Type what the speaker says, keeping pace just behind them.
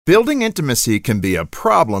Building intimacy can be a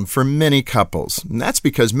problem for many couples, and that's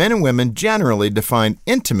because men and women generally define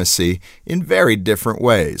intimacy in very different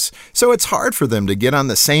ways. So it's hard for them to get on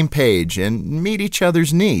the same page and meet each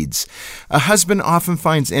other's needs. A husband often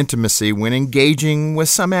finds intimacy when engaging with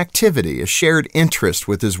some activity, a shared interest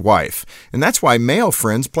with his wife. And that's why male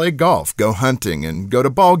friends play golf, go hunting, and go to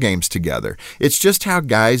ball games together. It's just how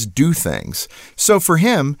guys do things. So for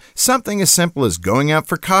him, something as simple as going out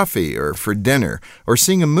for coffee or for dinner or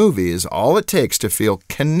seeing a movie is all it takes to feel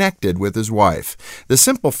connected with his wife. The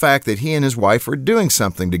simple fact that he and his wife are doing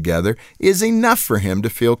something together is enough for him to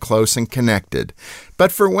feel close and connected.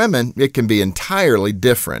 But for women, it can be entirely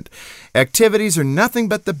different. Activities are nothing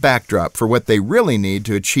but the backdrop for what they really need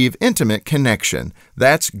to achieve intimate connection.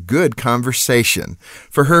 That's good conversation.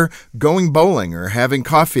 For her, going bowling or having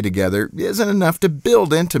coffee together isn't enough to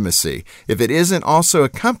build intimacy if it isn't also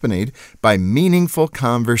accompanied by meaningful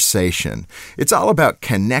conversation. It's all about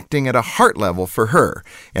connecting at a heart level for her,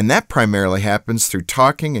 and that primarily happens through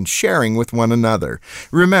talking and sharing with one another.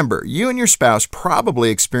 Remember, you and your spouse probably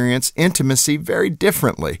experience intimacy very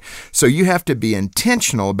differently, so you have to be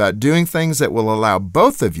intentional about doing things that will allow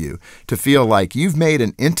both of you to feel like you've made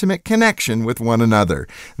an intimate connection with one another.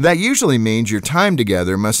 That usually means your time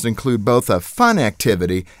together must include both a fun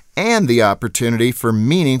activity and the opportunity for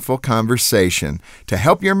meaningful conversation. To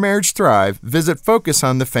help your marriage thrive, visit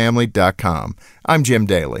FocusOnTheFamily.com. I'm Jim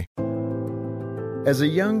Daly. As a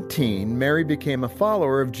young teen, Mary became a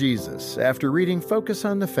follower of Jesus after reading Focus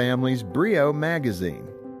on the Family's Brio magazine.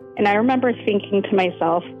 And I remember thinking to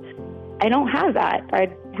myself, I don't have that.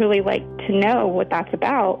 I'd really like to know what that's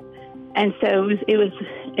about. And so it was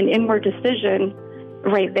an inward decision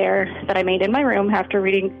right there that I made in my room after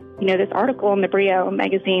reading, this article in the Brio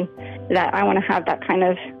magazine, that I want to have that kind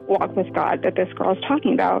of walk with God that this girl is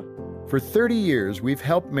talking about. For 30 years, we've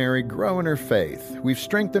helped Mary grow in her faith. We've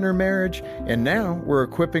strengthened her marriage, and now we're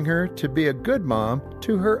equipping her to be a good mom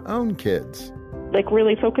to her own kids.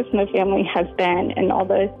 Really Focus on the Family has been, and all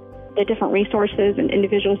the different resources and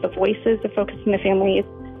individuals, the voices of Focus on the Family, it's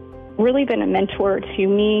really been a mentor to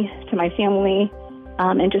me, to my family,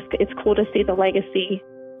 and just it's cool to see the legacy.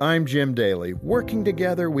 I'm Jim Daly. Working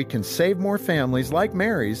together, we can save more families like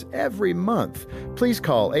Mary's every month. Please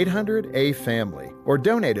call 800-A-FAMILY or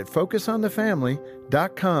donate at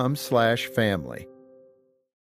FocusOnTheFamily.com/family.